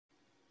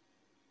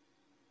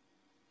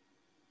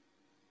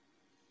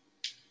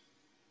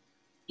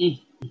Mm,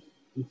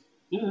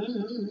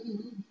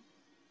 mm.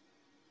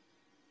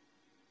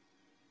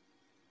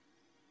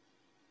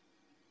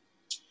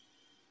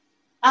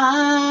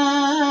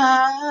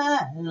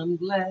 I am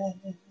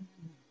glad,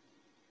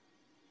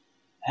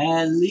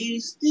 at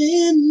least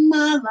in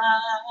my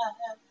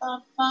life, I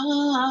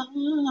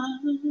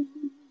found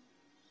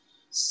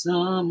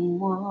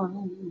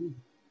someone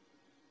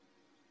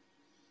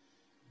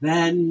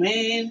that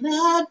may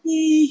not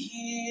be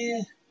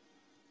here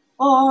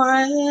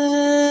forever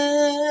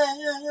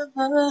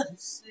to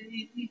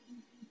see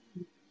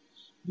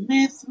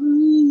me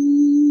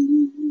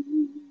through.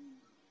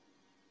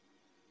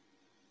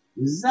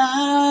 'Cause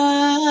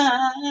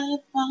I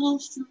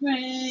found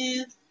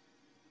strength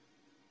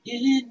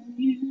in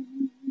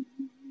you.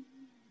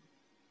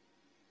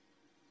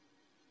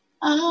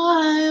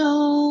 I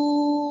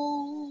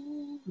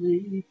only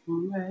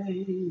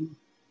pray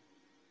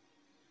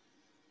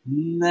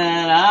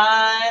that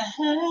I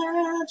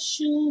have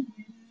shown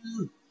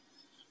you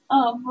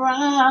a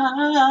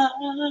brighter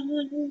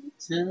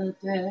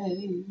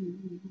day.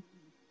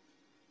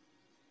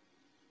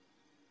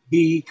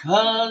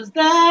 Because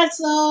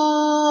that's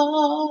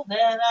all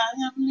that I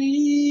am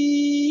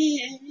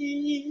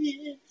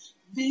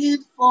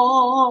living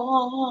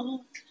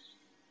for.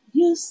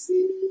 You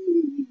see,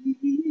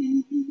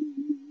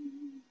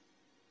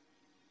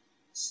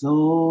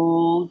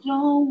 so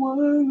don't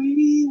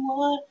worry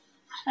what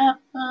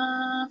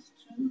happens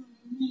to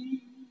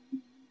me.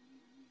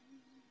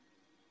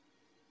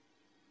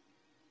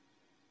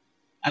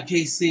 I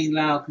can't sing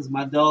loud because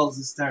my dogs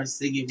will start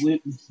singing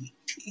with me.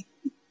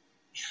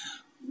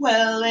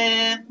 Well,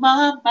 in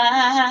my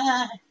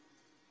mind,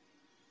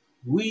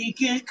 we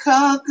can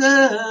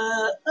conquer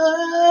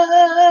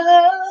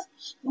the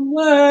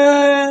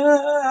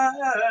world.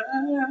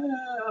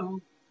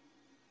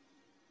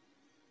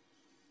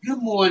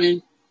 Good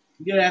morning,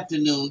 good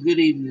afternoon, good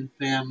evening,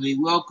 family.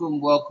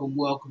 Welcome, welcome,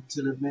 welcome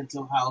to the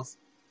Mental House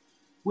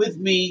with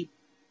me,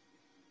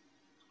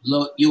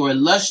 your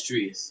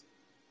illustrious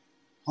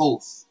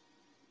host,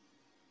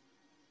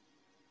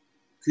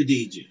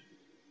 Khadija.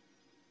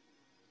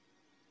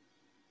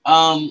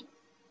 Um,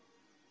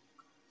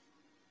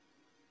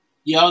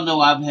 y'all know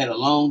I've had a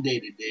long day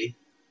today,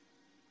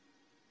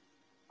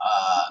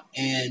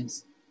 and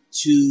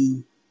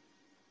to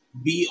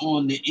be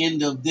on the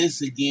end of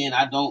this again,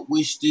 I don't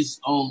wish this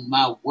on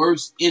my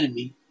worst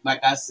enemy.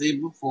 Like I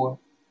said before,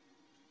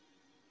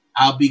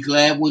 I'll be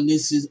glad when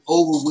this is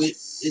over with.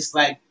 It's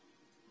like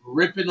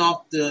ripping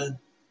off the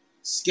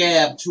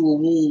scab to a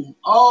wound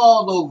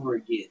all over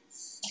again.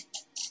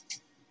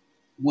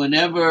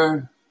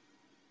 Whenever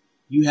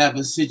you have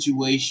a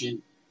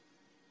situation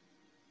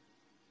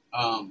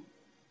um,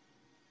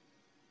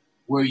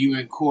 where you're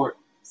in court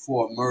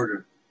for a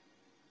murder.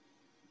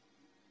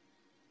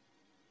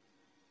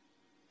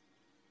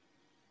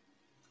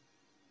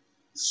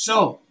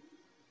 So,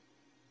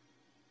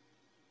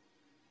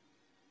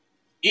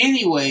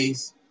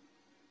 anyways,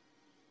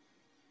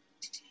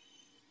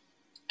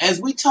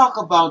 as we talk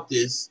about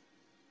this,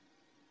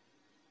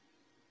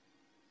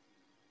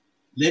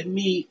 let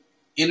me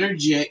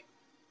interject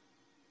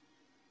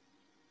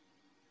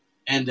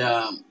and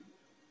uh,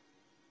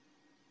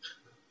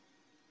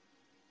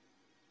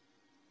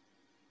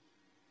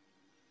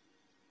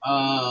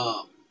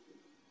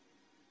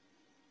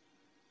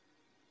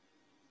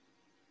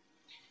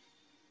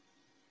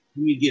 let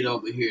me get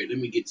over here. Let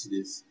me get to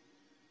this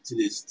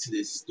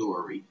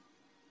story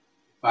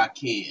if I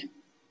can.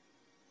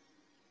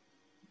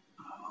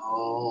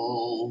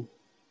 Oh,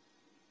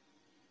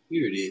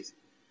 here it is.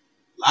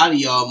 A lot of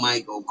y'all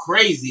might go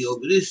crazy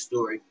over this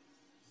story.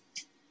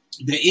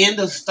 The end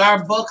of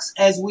Starbucks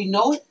as we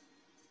know it.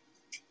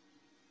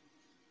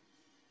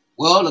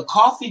 Well, the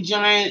coffee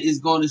giant is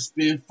going to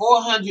spend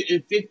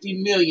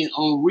 $450 million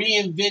on a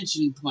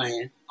reinvention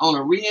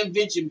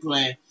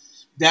plan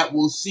that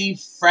will see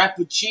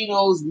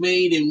frappuccinos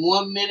made in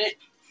 1 minute,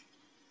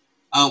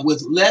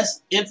 with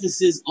less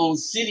emphasis on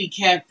city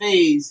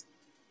cafes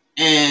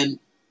and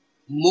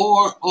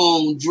more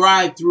on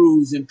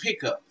drive-throughs and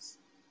pickups.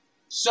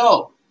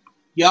 So,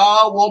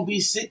 y'all won't be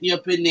sitting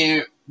up in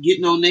there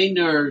getting on their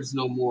nerves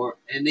no more,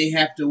 and they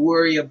have to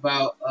worry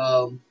about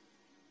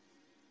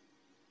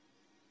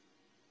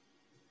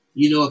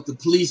if the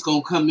police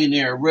gonna come in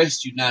there and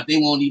arrest you. Now they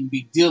won't even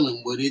be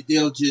dealing with it.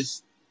 They'll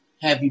just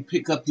have you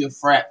pick up your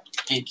frap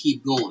and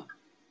keep going.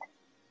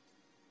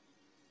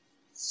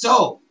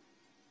 So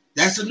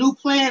that's a new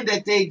plan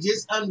that they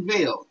just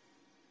unveiled.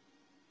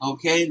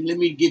 Okay, let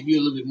me give you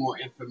a little bit more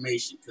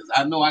information because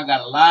I know I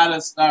got a lot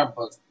of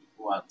Starbucks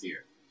people out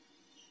there.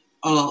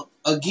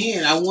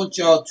 Again, I want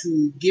y'all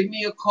to give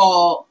me a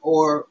call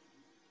or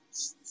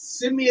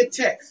send me a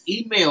text,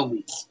 email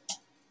me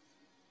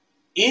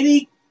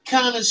any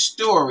kind of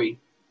story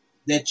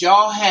that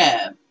y'all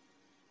have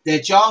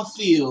that y'all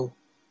feel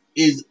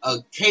is a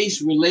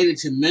case related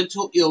to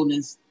mental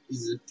illness,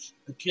 is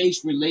a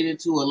case related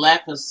to a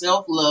lack of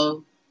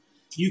self-love.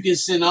 You can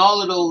send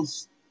all of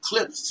those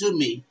clips to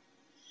me,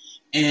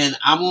 and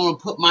I'm going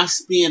to put my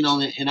spin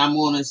on it, and I'm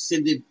going to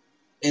send it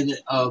in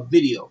a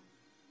video.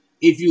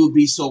 if you would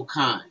be so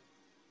kind.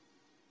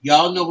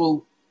 Y'all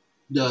know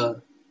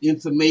the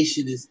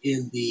information is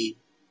in the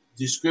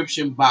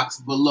description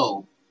box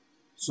below,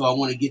 so I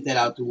want to get that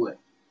out the way.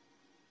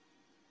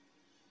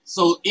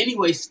 So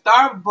anyway,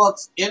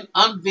 Starbucks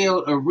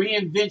unveiled a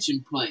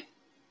reinvention plan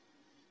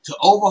to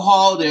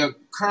overhaul their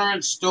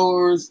current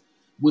stores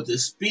with a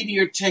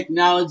speedier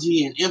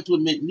technology and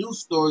implement new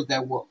stores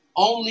that will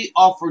only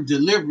offer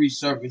delivery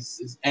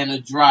services and a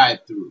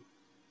drive-through.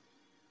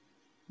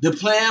 The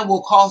plan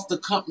will cost the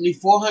company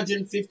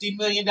 $450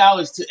 million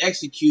to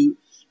execute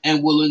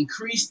and will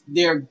increase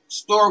their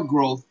store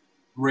growth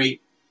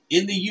rate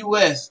in the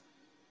U.S.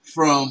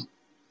 from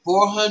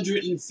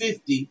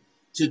 450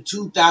 to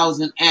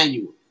 2,000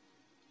 annually.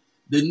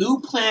 The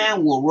new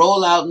plan will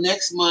roll out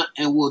next month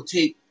and will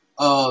take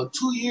 2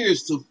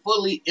 years to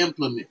fully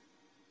implement.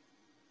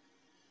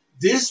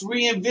 This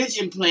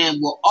reinvention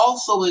plan will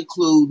also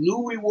include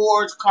new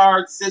rewards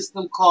card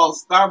system called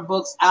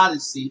Starbucks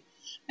Odyssey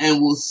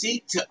and will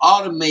seek to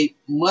automate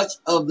much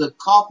of the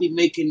coffee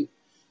making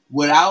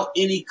without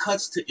any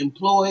cuts to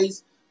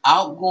employees,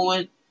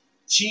 outgoing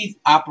chief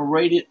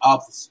operating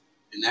officer.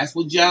 And that's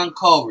what John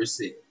Culver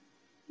said.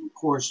 Of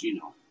course, you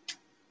know.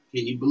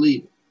 Can you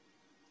believe it?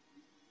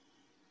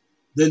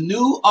 The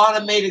new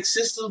automated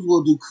systems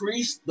will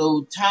decrease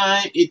the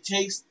time it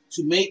takes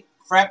to make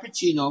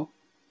Frappuccino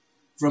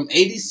from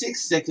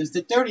 86 seconds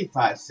to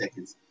 35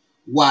 seconds,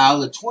 while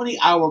the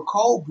 20-hour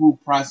cold brew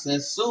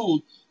process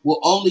soon will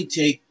only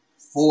take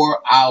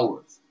 4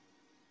 hours.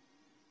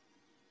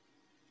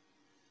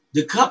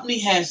 The company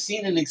has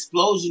seen an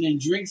explosion in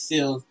drink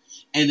sales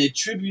and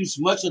attributes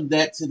much of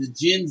that to the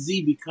Gen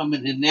Z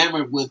becoming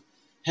enamored with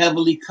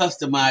heavily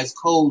customized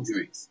cold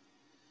drinks.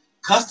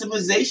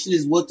 Customization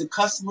is what the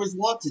customers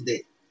want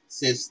today,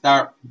 says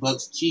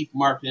Starbucks Chief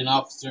Marketing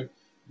Officer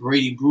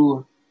Brady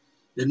Brewer.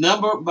 The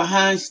number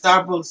behind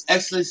Starbucks'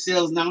 excellent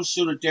sales now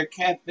show that their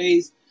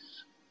cafes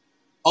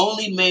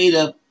only made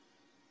up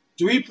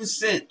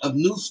 3% of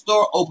new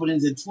store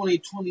openings in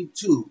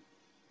 2022,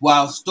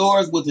 while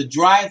stores with a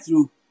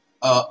drive-through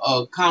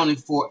accounted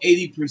for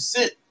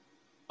 80%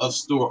 of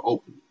store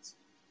openings.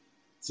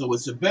 So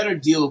it's a better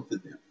deal for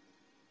them.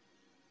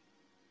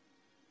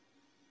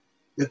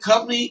 The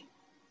company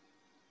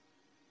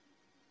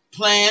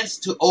plans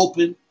to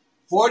open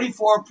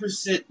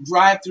 44%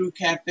 drive-through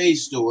cafe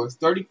stores,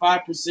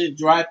 35%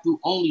 drive-through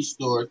only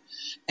stores,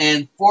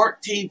 and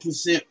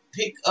 14%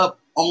 pick-up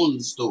only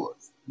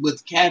stores,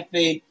 with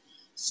cafe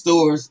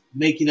stores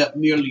making up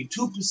nearly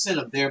 2%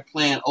 of their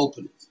planned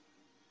openings.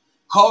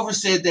 Culver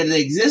said that the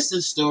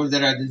existing stores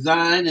that are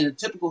designed in a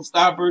typical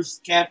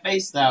Starbucks cafe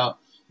style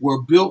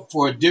were built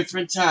for a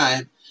different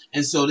time,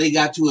 and so they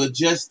got to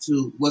adjust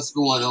to what's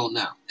going on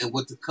now and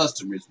what the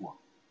customers want.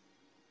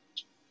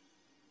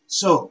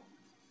 So,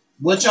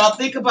 what y'all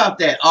think about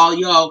that? All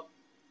y'all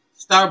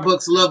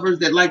Starbucks lovers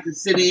that like to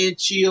sit in,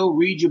 chill,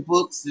 read your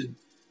books, and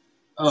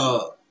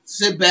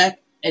sit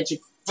back at your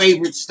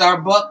favorite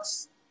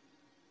Starbucks.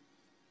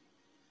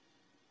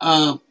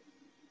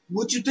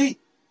 What you think?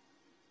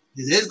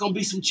 There's going to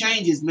be some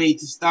changes made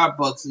to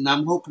Starbucks, and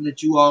I'm hoping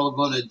that you all are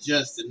going to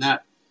adjust and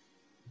not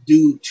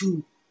do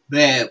too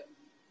bad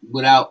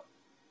without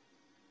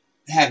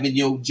having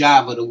your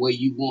Java the way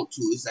you want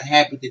to. It's a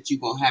habit that you're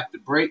going to have to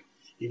break,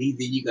 and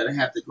either you're going to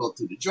have to go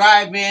through the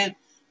drive-in,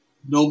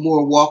 no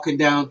more walking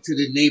down to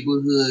the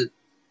neighborhood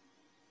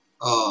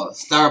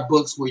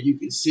Starbucks where you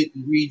can sit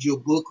and read your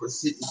book or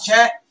sit and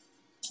chat,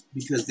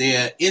 because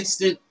they're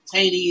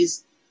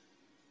instantaneous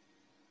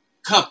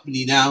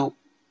company now.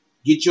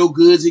 Get your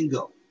goods and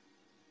go.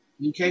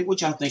 Okay, what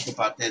y'all think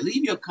about that?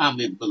 Leave your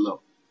comment below.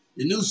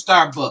 The new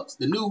Starbucks,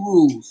 the new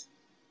rules,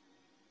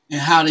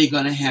 and how they're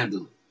going to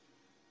handle it.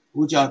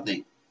 What y'all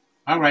think?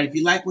 All right, if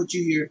you like what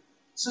you hear,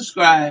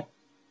 subscribe.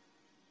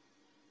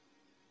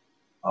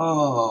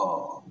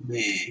 Oh,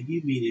 man,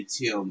 you mean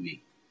to tell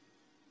me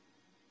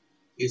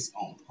it's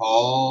on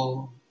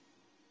pause?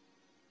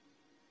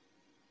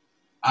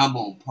 I'm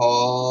on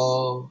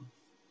pause.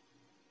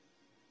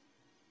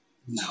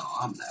 No,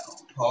 I'm not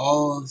on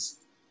pause.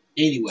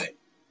 Anyway,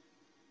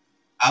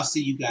 I'll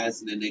see you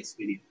guys in the next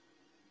video.